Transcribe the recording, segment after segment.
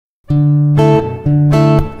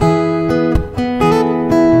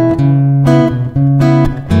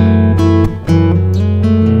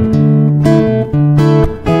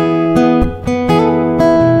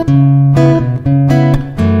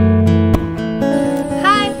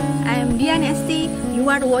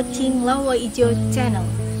are watching Lawa Ijo channel.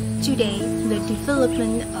 Today, the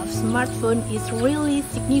development of smartphone is really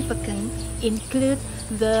significant, include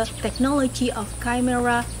the technology of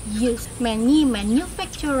camera use. Many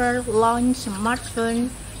manufacturers launch smartphone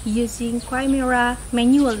using camera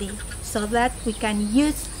manually so that we can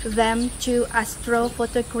use them to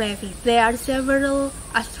astrophotography. There are several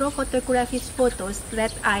astrophotography photos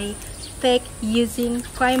that I take using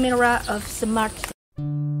camera of smartphone.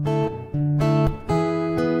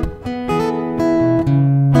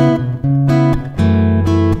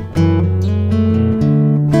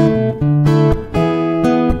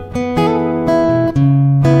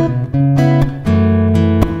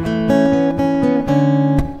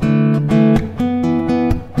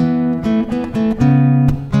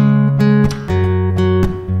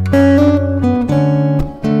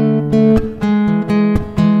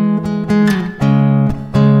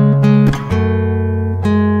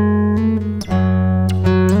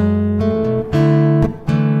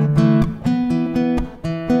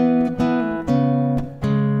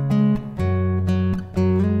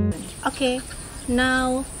 Okay,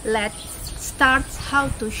 now let's start how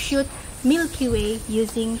to shoot Milky Way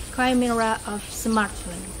using camera of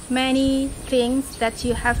smartphone. Many things that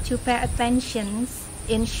you have to pay attention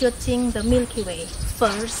in shooting the Milky Way.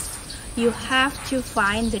 First, you have to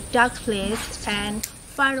find the dark place and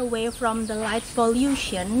far away from the light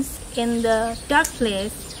pollutions. In the dark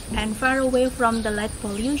place and far away from the light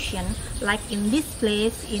pollution, like in this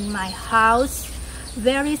place in my house,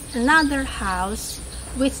 there is another house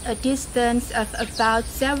with a distance of about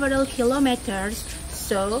several kilometers,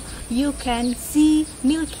 so you can see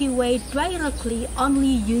Milky Way directly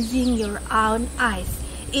only using your own eyes.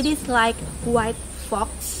 It is like white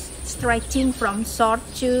fox stretching from south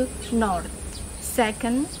to north.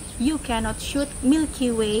 Second, you cannot shoot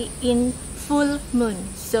Milky Way in full moon,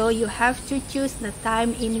 so you have to choose the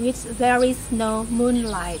time in which there is no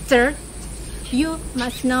moonlight. Third, you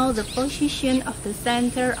must know the position of the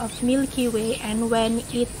center of Milky Way and when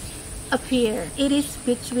it appears. It is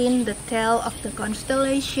between the tail of the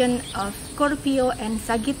constellation of Scorpio and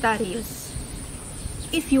Sagittarius.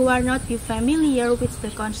 If you are not familiar with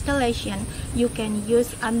the constellation, you can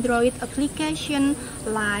use Android application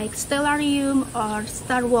like Stellarium or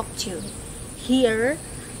StarWalk 2. Here,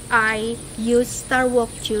 I use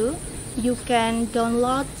StarWalk 2. You can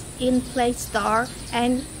download in Play Store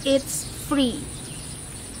and it's free.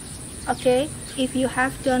 Okay, if you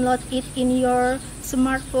have downloaded it in your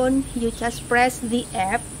smartphone, you just press the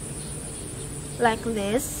app like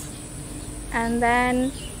this, and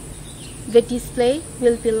then the display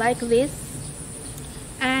will be like this.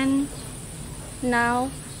 And now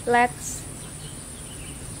let's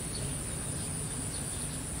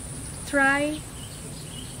try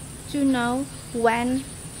to know when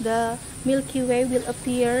the Milky Way will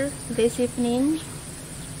appear this evening.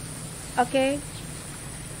 Okay,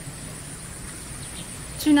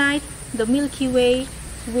 tonight the Milky Way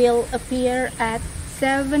will appear at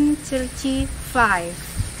 7:35,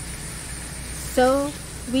 so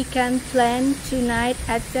we can plan tonight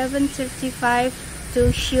at 7:35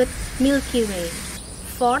 to shoot Milky Way.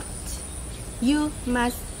 Fourth, you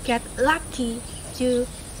must get lucky to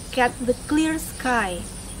get the clear sky.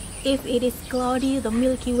 If it is cloudy, the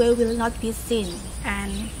Milky Way will not be seen.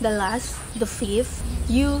 And the last, the fifth,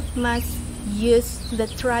 you must use the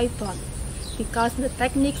tripod, because the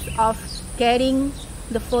techniques of getting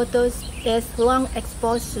the photos is long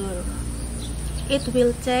exposure. It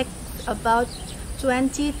will take about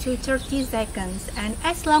 20 to 30 seconds, and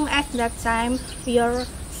as long as that time, your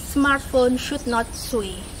smartphone should not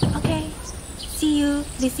sway. Okay, see you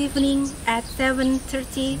this evening at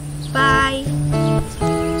 7:30. Bye.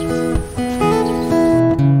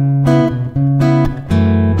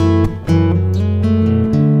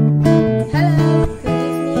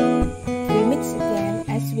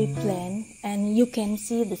 You can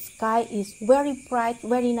see the sky is very bright,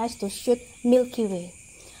 very nice to shoot Milky Way.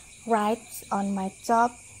 Right on my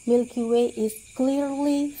top, Milky Way is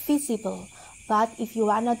clearly visible. But if you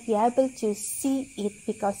are not be able to see it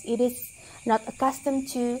because it is not accustomed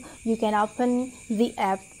to, you can open the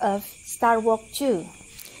app of StarWalk 2.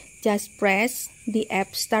 Just press the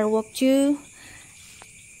app StarWalk 2,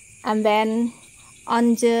 and then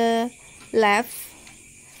on the left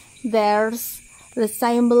there's the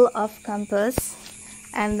symbol of compass,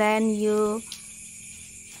 and then you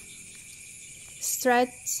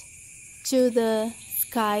stretch to the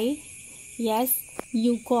sky. Yes,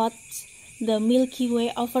 you got the Milky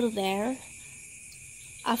Way over there.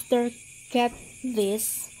 After get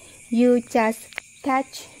this, you just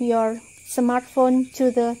attach your smartphone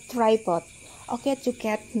to the tripod, okay, to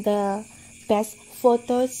get the best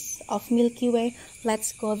photos of Milky Way.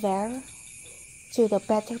 Let's go there, to the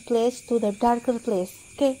better place, to the darker place.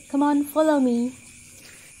 Okay, come on, follow me.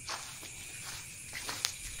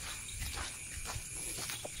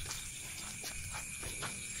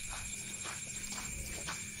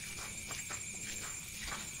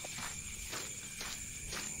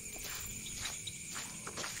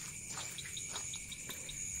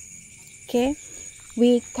 Okay,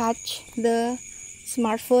 we attach the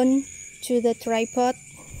smartphone to the tripod.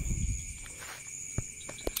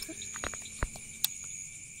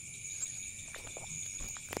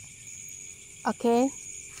 Okay,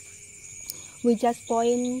 we just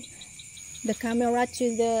point the camera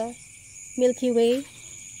to the Milky Way,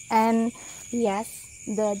 and yes,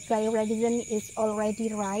 the direction is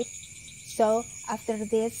already right. So after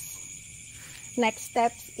this, next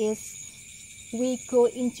step is we go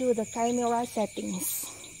into the camera settings.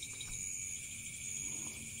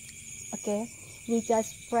 Okay, we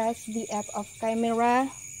just press the app of camera,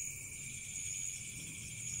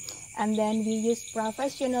 and then we use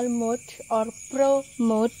professional mode or pro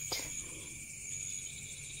mode.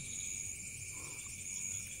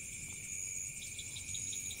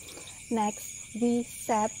 Next, we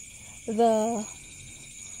set the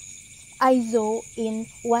ISO in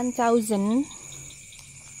 1000.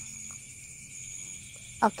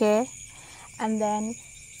 Okay, and then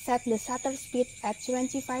set the shutter speed at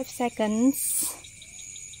 25 seconds,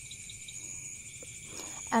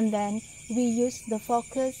 and then we use the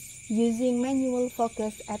focus using manual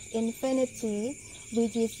focus at infinity,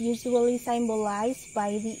 which is usually symbolized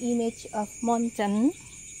by the image of mountain.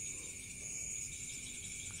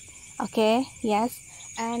 Okay, yes,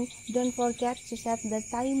 and don't forget to set the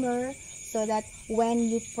timer so that when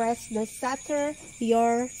you press the shutter,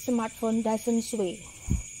 your smartphone doesn't sway.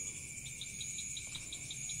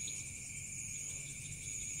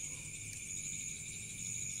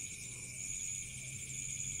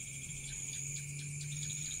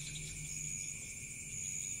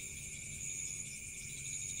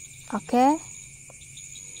 Okay.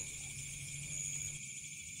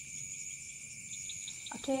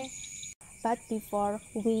 Okay, but before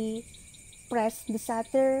we press the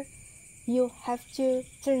shutter, you have to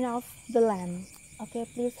turn off the lamp. Okay,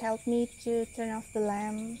 please help me to turn off the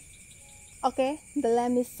lamp. Okay, the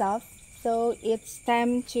lamp is off, so it's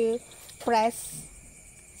time to press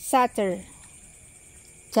shutter.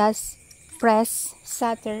 Just press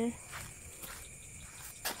shutter.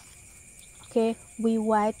 Okay, we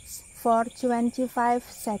wait for 25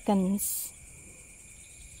 seconds.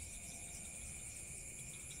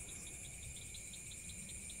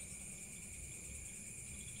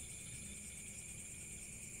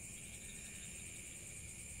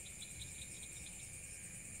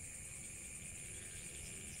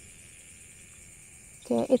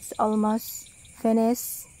 Okay, it's almost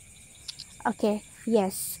finished. Okay,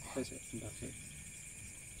 yes.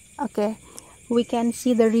 Okay, we can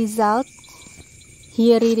see the result.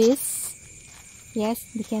 Here it is. Yes,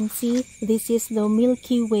 we can see this is the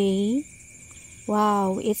Milky Way.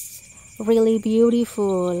 Wow, it's really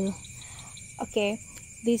beautiful. Okay,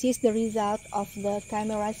 this is the result of the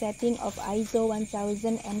camera setting of ISO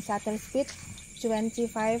 1000 and shutter speed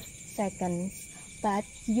 25 seconds. But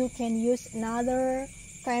you can use another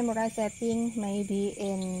camera setting, maybe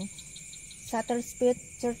in shutter speed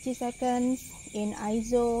 30 seconds, in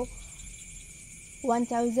ISO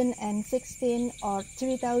 1016 or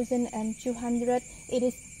 3200. It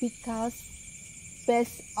is because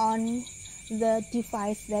based on the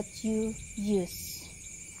device that you use.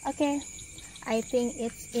 Okay, I think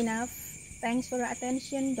it's enough. Thanks for your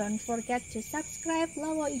attention. Don't forget to subscribe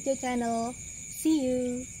Lawo Ijo channel. See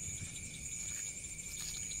you.